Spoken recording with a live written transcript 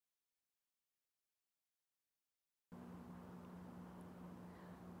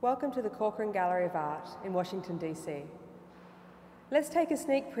Welcome to the Corcoran Gallery of Art in Washington, DC. Let's take a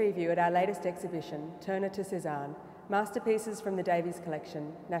sneak preview at our latest exhibition, Turner to Cezanne, Masterpieces from the Davies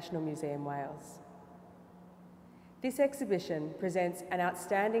Collection, National Museum, Wales. This exhibition presents an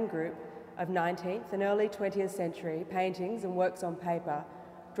outstanding group of 19th and early 20th century paintings and works on paper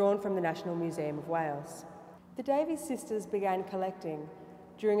drawn from the National Museum of Wales. The Davies sisters began collecting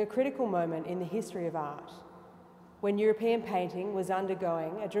during a critical moment in the history of art, when European painting was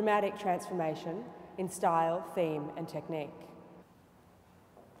undergoing a dramatic transformation in style, theme, and technique.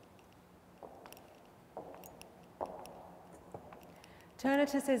 Turner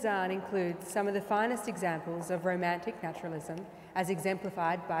to Cezanne includes some of the finest examples of romantic naturalism, as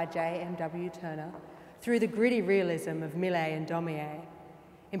exemplified by J.M.W. Turner, through the gritty realism of Millet and Daumier,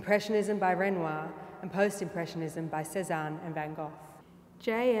 Impressionism by Renoir, and Post-Impressionism by Cézanne and Van Gogh.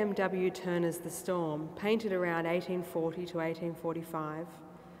 J.M.W. Turner's The Storm, painted around 1840 to 1845,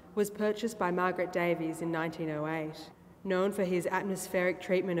 was purchased by Margaret Davies in 1908. Known for his atmospheric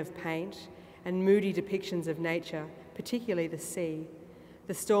treatment of paint and moody depictions of nature, particularly the sea,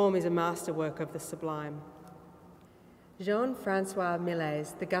 The Storm is a masterwork of the sublime. Jean-François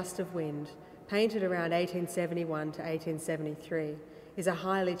Millet's The Gust of Wind, painted around 1871 to 1873, is a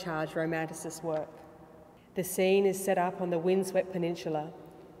highly charged romanticist work. The scene is set up on the windswept peninsula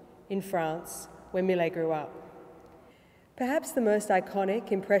in France, where Millet grew up. Perhaps the most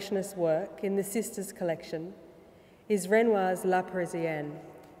iconic Impressionist work in the sisters' collection is Renoir's La Parisienne,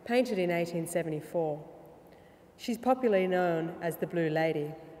 painted in 1874. She's popularly known as the Blue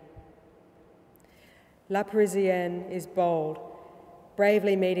Lady. La Parisienne is bold,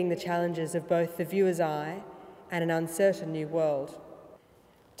 bravely meeting the challenges of both the viewer's eye and an uncertain new world.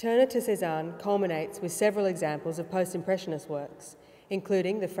 Turner to Cezanne culminates with several examples of post-impressionist works,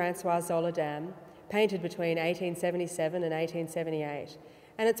 including the Françoise Zola Dam, painted between 1877 and 1878,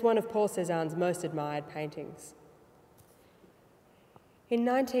 and it's one of Paul Cézanne's most admired paintings. In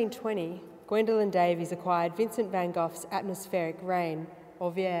 1920, Gwendolyn Davies acquired Vincent van Gogh's atmospheric Rain,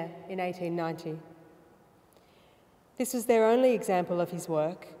 or Vier, in 1890. This was their only example of his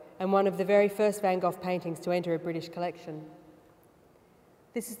work, and one of the very first Van Gogh paintings to enter a British collection.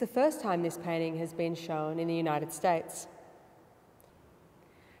 This is the first time this painting has been shown in the United States.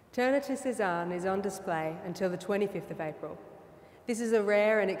 Turner to Cezanne is on display until the 25th of April. This is a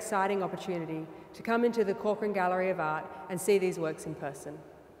rare and exciting opportunity to come into the Corcoran Gallery of Art and see these works in person.